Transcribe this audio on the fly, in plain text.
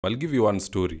I'll give you one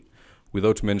story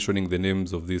without mentioning the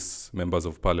names of these members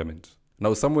of parliament.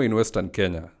 Now, somewhere in Western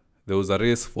Kenya, there was a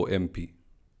race for MP.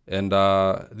 And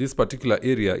this particular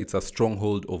area, it's a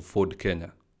stronghold of Ford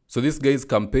Kenya. So these guys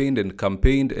campaigned,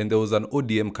 and there was an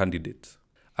ODM candidate.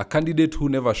 A candidate who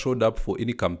never showed up for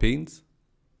any campaigns,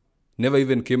 never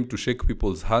even came to shake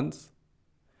people's hands.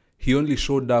 He only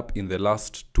showed up in the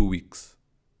last 2 weeks.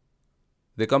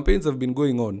 The campaigns have been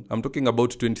going on. I'm talking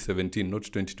about 2017, not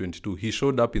 2022. He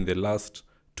showed up in the last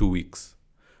 2 weeks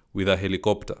with a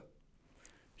helicopter.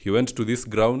 He went to this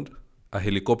ground. A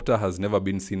helicopter has never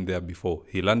been seen there before.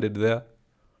 He landed there.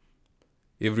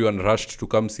 Everyone rushed to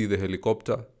come see the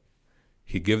helicopter.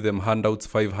 He gave them handouts,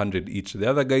 500 each. The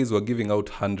other guys were giving out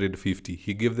 150.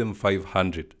 He gave them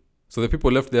 500. So the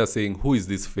people left there saying, who is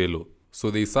this fellow? So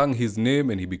they sang his name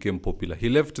and he became popular. He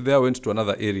left there, went to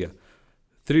another area,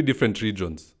 3 different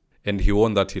regions, and he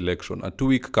won that election. A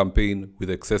 2-week campaign with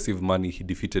excessive money. He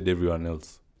defeated everyone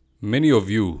else. Many of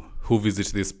you who visit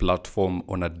this platform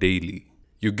on a daily,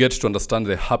 you get to understand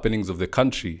the happenings of the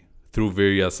country through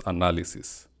various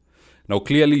analysis. Now,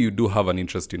 clearly you do have an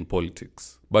interest in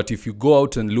politics, but if you go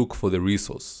out and look for the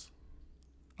resource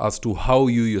as to how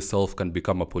you yourself can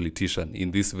become a politician in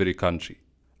this very country,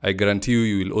 I guarantee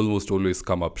you will almost always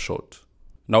come up short.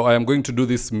 Now, I am going to do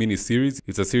this mini-series.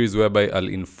 It's a series whereby I'll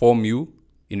inform you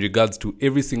in regards to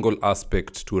every single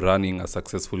aspect to running a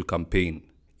successful campaign.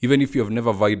 Even if you have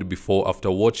never vied before, after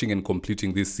watching and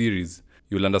completing this series,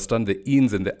 you'll understand the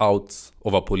ins and the outs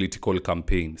of a political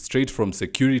campaign, straight from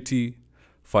security,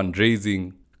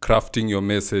 fundraising, crafting your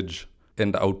message,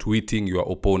 and outwitting your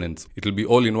opponents. It'll be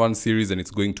all in one series and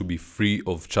it's going to be free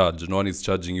of charge. No one is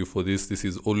charging you for this. This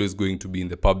is always going to be in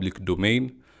the public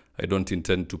domain. I don't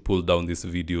intend to pull down these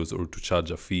videos or to charge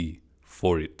a fee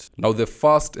for it. Now, the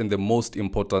first and the most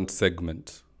important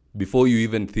segment, before you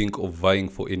even think of vying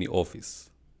for any office,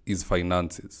 is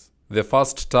finances. The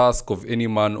first task of any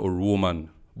man or woman,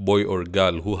 boy or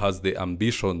girl who has the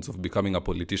ambitions of becoming a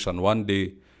politician one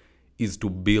day is to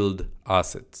build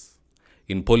assets.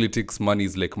 In politics, money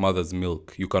is like mother's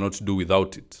milk. You cannot do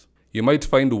without it. You might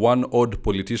find one odd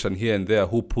politician here and there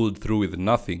who pulled through with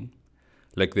nothing,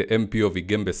 like the MP of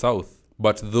Igembe South,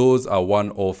 but those are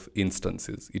one-off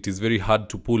instances. It is very hard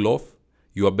to pull off.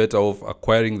 You are better off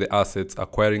acquiring the assets,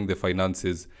 acquiring the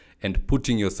finances, and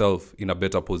putting yourself in a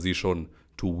better position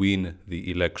to win the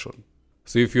election.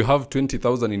 So if you have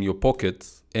 20,000 in your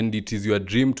pockets and it is your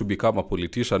dream to become a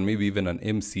politician, maybe even an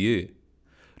MCA,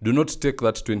 do not take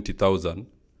that 20,000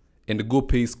 and go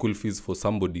pay school fees for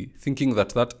somebody thinking that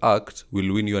that act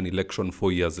will win you an election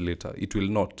 4 years later. It will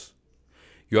not.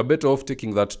 You are better off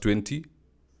taking that 20,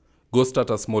 go start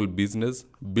a small business,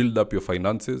 build up your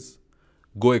finances,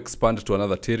 go expand to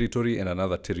another territory and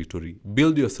another territory.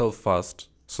 Build yourself first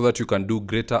so that you can do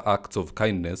greater acts of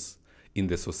kindness in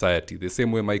the society, the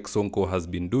same way Mike Sonko has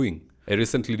been doing. I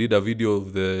recently did a video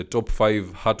of the top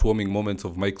 5 heartwarming moments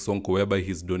of Mike Sonko, whereby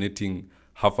he's donating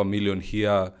 $500,000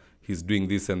 here, he's doing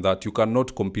this and that. You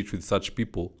cannot compete with such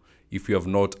people if you have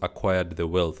not acquired the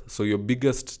wealth. So your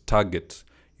biggest target,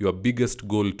 your biggest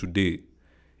goal today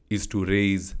is to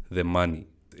raise the money.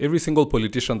 Every single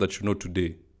politician that you know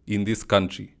today in this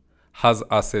country has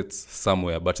assets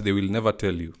somewhere, but they will never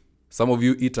tell you. Some of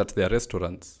you eat at their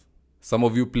restaurants. Some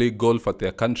of you play golf at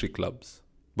their country clubs,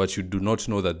 but you do not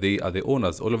know that they are the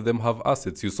owners. All of them have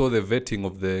assets. You saw the vetting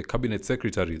of the cabinet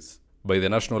secretaries by the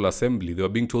National Assembly. They were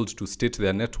being told to state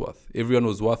their net worth. Everyone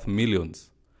was worth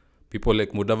millions. People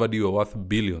like Mudavadi were worth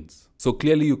billions. So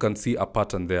clearly you can see a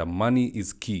pattern there. Money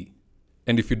is key.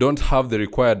 And if you don't have the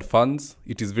required funds,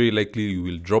 it is very likely you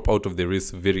will drop out of the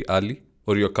race very early,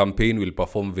 or your campaign will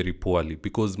perform very poorly,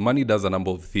 because money does a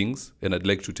number of things, and I'd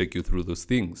like to take you through those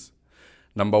things.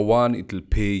 Number 1, it will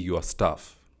pay your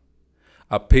staff.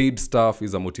 A paid staff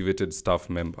is a motivated staff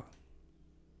member.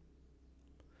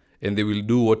 And they will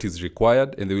do what is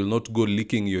required, and they will not go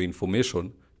leaking your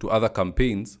information to other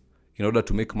campaigns in order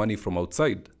to make money from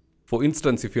outside. For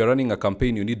instance, if you are running a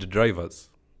campaign, you need drivers.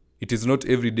 It is not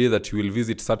every day that you will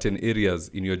visit certain areas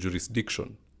in your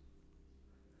jurisdiction.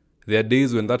 There are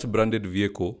days when that branded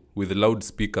vehicle with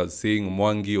loudspeakers saying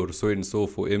Mwangi or so-and-so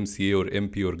for MCA or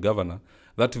MP or governor,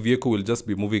 that vehicle will just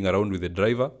be moving around with the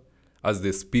driver as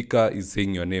the speaker is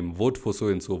saying your name. Vote for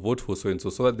so-and-so, vote for so-and-so,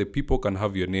 so that the people can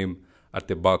have your name at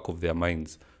the back of their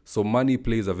minds. So money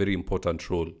plays a very important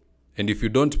role. And if you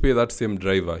don't pay that same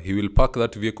driver, he will park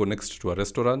that vehicle next to a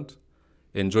restaurant,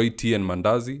 enjoy tea and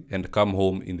mandazi, and come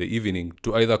home in the evening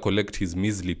to either collect his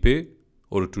measly pay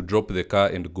or to drop the car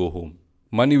and go home.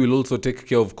 Money will also take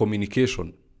care of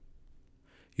communication.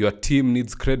 Your team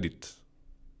needs credit.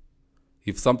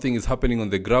 If something is happening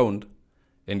on the ground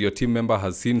and your team member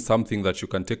has seen something that you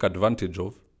can take advantage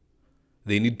of,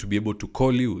 they need to be able to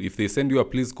call you. If they send you a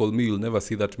please call me, you'll never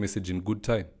see that message in good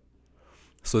time.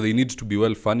 So they need to be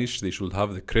well furnished. They should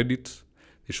have the credit.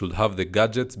 They should have the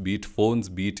gadgets, be it phones,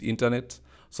 be it internet,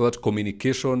 so that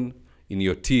communication in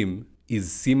your team is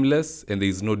seamless and there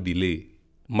is no delay.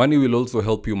 Money will also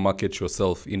help you market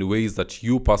yourself in ways that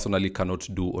you personally cannot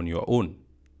do on your own.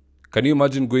 Can you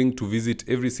imagine going to visit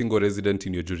every single resident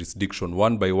in your jurisdiction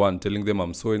one by one, telling them,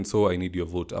 I'm so and so, I need your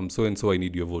vote. I'm so and so, I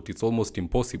need your vote. It's almost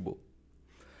impossible.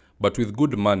 But with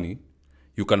good money,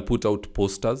 you can put out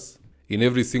posters. In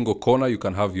every single corner, you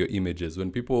can have your images.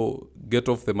 When people get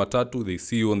off the matatu, they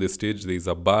see you on the stage, there's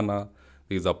a banner,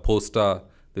 there's a poster,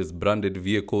 there's branded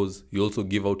vehicles. You also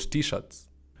give out t-shirts.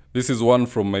 This is one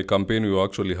from my campaign. We were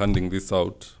actually handing this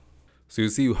out. So you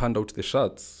see, you hand out the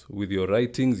shirts with your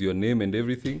writings, your name and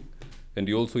everything. And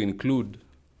you also include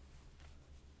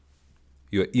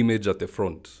your image at the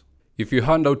front. If you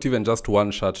hand out even just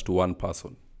one shirt to one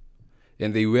person,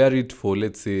 and they wear it for,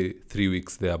 let's say, 3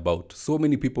 weeks thereabout, so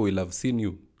many people will have seen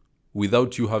you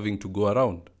without you having to go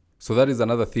around. So that is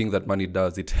another thing that money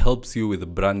does. It helps you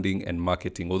with branding and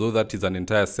marketing. Although that is an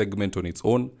entire segment on its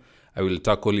own, I will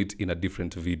tackle it in a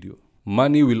different video.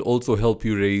 Money will also help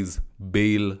you raise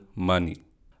bail money.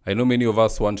 I know many of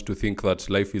us want to think that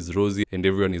life is rosy and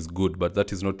everyone is good, but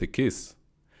that is not the case.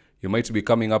 You might be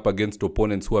coming up against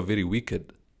opponents who are very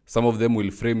wicked. Some of them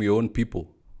will frame your own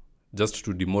people just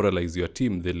to demoralize your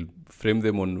team. They'll frame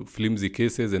them on flimsy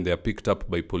cases and they are picked up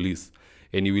by police.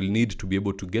 And you will need to be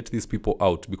able to get these people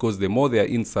out, because the more they are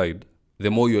inside, the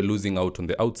more you're losing out on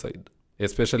the outside,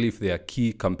 especially if they are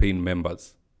key campaign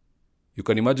members. You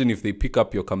can imagine if they pick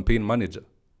up your campaign manager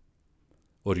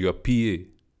or your PA.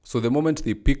 So the moment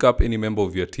they pick up any member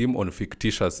of your team on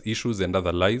fictitious issues and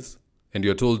other lies, and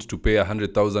you're told to pay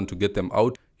 100,000 to get them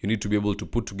out, you need to be able to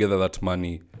put together that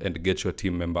money and get your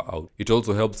team member out. It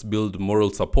also helps build moral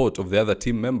support of the other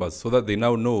team members so that they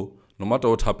now know, no matter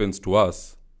what happens to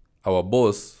us, our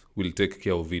boss will take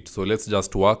care of it. So let's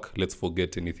just work, let's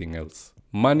forget anything else.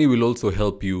 Money will also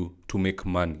help you to make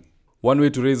money. One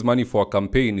way to raise money for a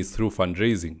campaign is through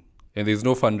fundraising. And there's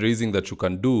no fundraising that you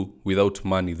can do without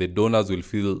money. The donors will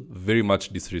feel very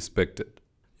much disrespected.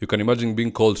 You can imagine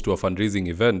being called to a fundraising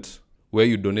event where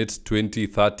you donate 20,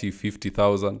 30,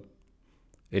 50,000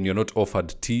 and you're not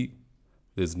offered tea.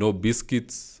 There's no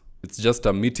biscuits. It's just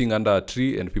a meeting under a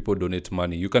tree and people donate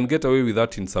money. You can get away with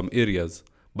that in some areas,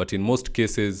 but in most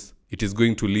cases, it is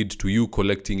going to lead to you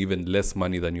collecting even less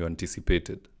money than you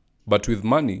anticipated. But with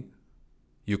money,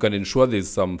 you can ensure there's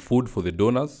some food for the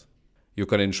donors. You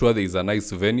can ensure there is a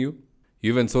nice venue.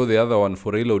 You even saw the other one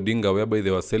for Raila Odinga, whereby they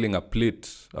were selling a plate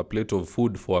of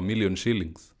food for 1 million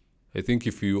shillings. I think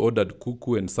if you ordered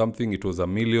kuku and something, it was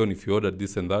 1 million. If you ordered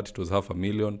this and that, it was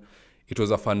 500,000. It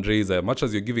was a fundraiser. As much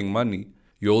as you're giving money,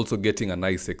 you're also getting a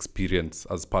nice experience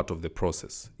as part of the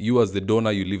process. You as the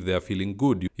donor, you leave there feeling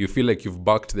good. You feel like you've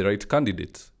backed the right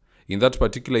candidate. In that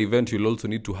particular event, you'll also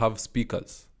need to have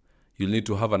speakers. You'll need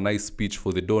to have a nice speech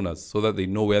for the donors so that they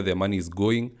know where their money is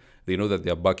going. They know that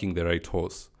they are backing the right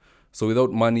horse. So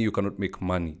without money, you cannot make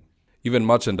money. Even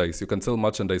merchandise, you can sell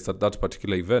merchandise at that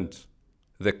particular event.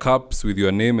 The cups with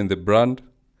your name and the brand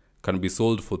can be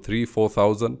sold for 3,000,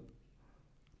 4,000,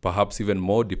 perhaps even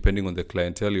more depending on the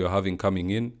clientele you're having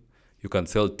coming in. You can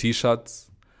sell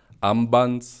t-shirts,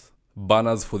 armbands,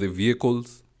 banners for the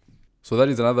vehicles. So that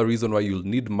is another reason why you'll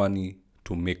need money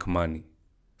to make money.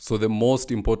 So the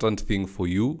most important thing for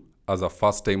you as a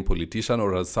first-time politician,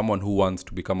 or as someone who wants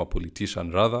to become a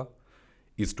politician rather,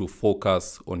 is to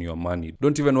focus on your money.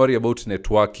 Don't even worry about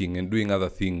networking and doing other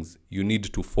things. You need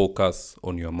to focus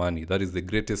on your money. That is the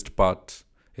greatest part,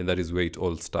 and that is where it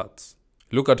all starts.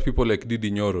 Look at people like Didi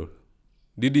Nyoro.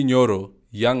 Didi Nyoro,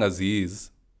 young as he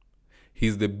is,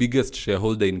 he's the biggest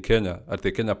shareholder in Kenya at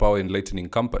the Kenya Power and Lightning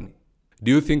Company.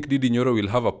 Do you think Didi Nyoro will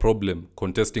have a problem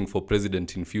contesting for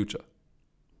president in future?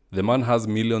 The man has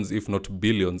millions, if not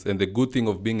billions, and the good thing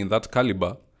of being in that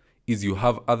caliber is you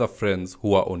have other friends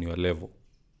who are on your level.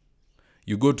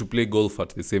 You go to play golf at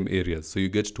the same areas, so you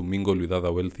get to mingle with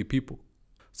other wealthy people.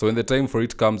 So when the time for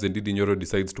it comes and Didi Nyoro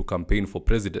decides to campaign for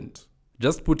president,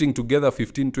 just putting together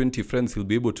 15, 20 friends, he'll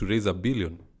be able to raise $1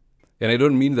 billion. And I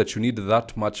don't mean that you need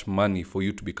that much money for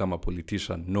you to become a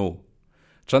politician. No.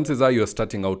 Chances are you're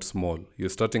starting out small. You're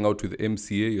starting out with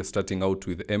MCA, you're starting out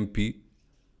with MP.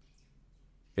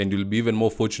 And you'll be even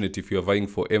more fortunate if you're vying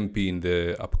for MP in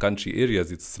the upcountry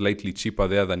areas. It's slightly cheaper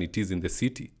there than it is in the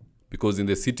city. Because in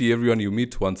the city, everyone you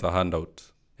meet wants a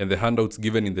handout. And the handouts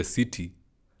given in the city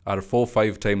are 4 or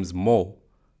 5 times more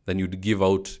than you'd give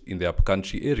out in the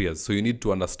upcountry areas. So you need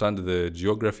to understand the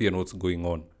geography and what's going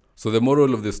on. So the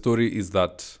moral of the story is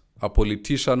that a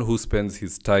politician who spends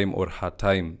his time or her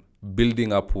time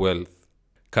building up wealth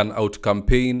can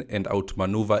out-campaign and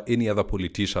outmaneuver any other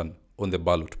politician on the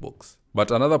ballot box.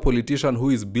 But another politician who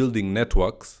is building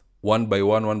networks one by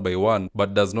one,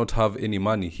 but does not have any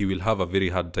money, he will have a very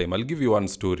hard time. I'll give you one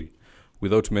story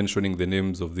without mentioning the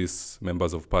names of these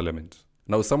members of parliament.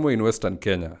 Now, somewhere in Western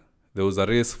Kenya, there was a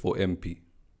race for MP.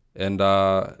 And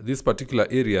this particular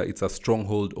area, it's a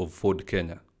stronghold of Ford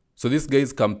Kenya. So these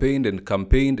guys campaigned,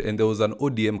 and there was an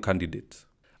ODM candidate.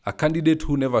 A candidate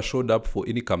who never showed up for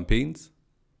any campaigns,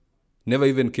 never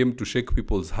even came to shake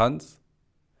people's hands.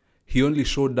 He only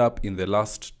showed up in the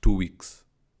last 2 weeks.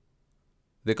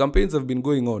 The campaigns have been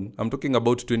going on. I'm talking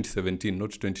about 2017, not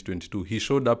 2022. He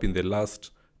showed up in the last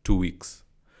 2 weeks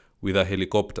with a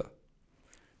helicopter.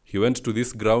 He went to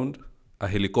this ground. A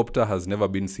helicopter has never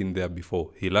been seen there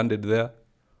before. He landed there.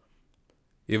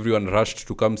 Everyone rushed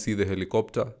to come see the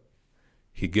helicopter.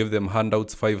 He gave them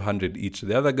handouts, 500 each.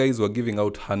 The other guys were giving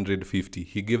out 150.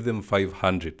 He gave them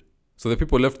 500. So the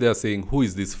people left there saying, who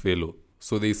is this fellow?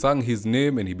 So they sang his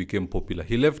name and he became popular.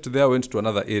 He left there, went to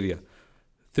another area,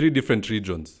 3 different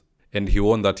regions, and he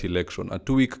won that election. A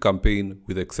 2-week campaign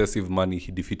with excessive money,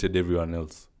 he defeated everyone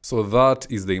else. So that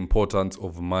is the importance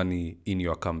of money in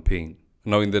your campaign.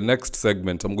 Now in the next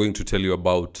segment, I'm going to tell you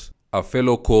about a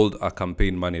fellow called a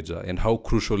campaign manager and how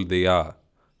crucial they are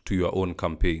to your own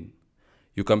campaign.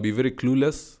 You can be very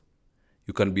clueless,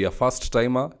 you can be a first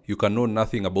timer, you can know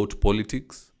nothing about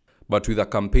politics, but with a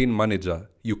campaign manager,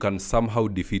 you can somehow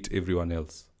defeat everyone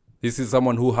else. This is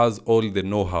someone who has all the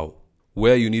know-how.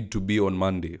 Where you need to be on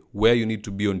Monday, where you need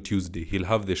to be on Tuesday, he'll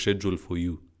have the schedule for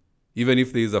you. Even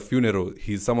if there is a funeral,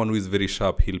 he's someone who is very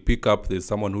sharp. He'll pick up, there's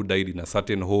someone who died in a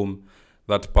certain home,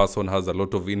 that person has a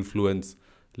lot of influence,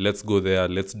 let's go there,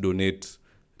 let's donate,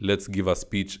 let's give a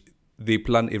speech. They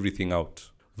plan everything out.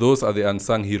 Those are the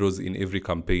unsung heroes in every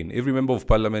campaign. Every member of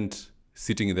parliament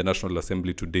sitting in the National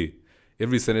Assembly today,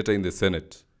 every senator in the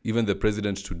Senate, even the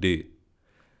president today,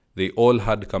 they all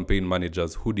had campaign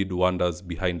managers who did wonders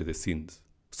behind the scenes.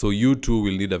 So you too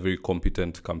will need a very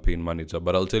competent campaign manager.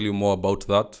 But I'll tell you more about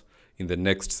that in the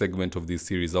next segment of this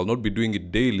series. I'll not be doing it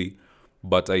daily,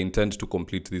 but I intend to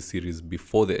complete this series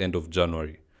before the end of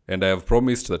January. And I have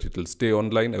promised that it will stay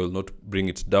online. I will not bring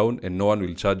it down and no one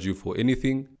will charge you for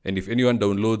anything. And if anyone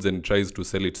downloads and tries to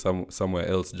sell it somewhere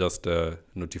else, just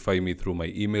notify me through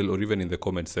my email or even in the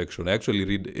comment section. I actually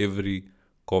read every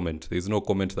comment. There is no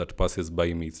comment that passes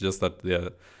by me. It's just that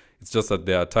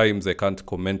there are times I can't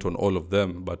comment on all of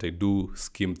them, but I do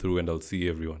skim through and I'll see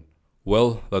everyone.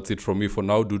 Well, that's it from me for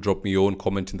now. Do drop me your own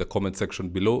comment in the comment section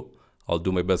below. I'll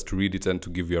do my best to read it and to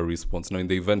give you a response. Now, in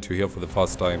the event you're here for the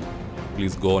first time,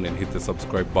 please go on and hit the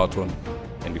subscribe button.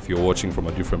 And if you're watching from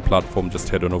a different platform, just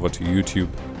head on over to YouTube,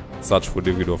 search for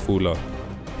David Wafula,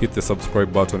 hit the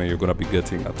subscribe button, and you're going to be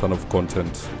getting a ton of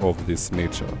content of this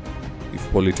nature. If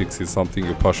politics is something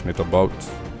you're passionate about,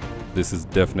 this is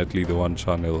definitely the one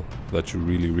channel that you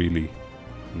really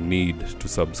need to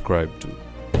subscribe to.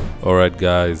 Alright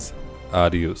guys,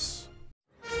 adios.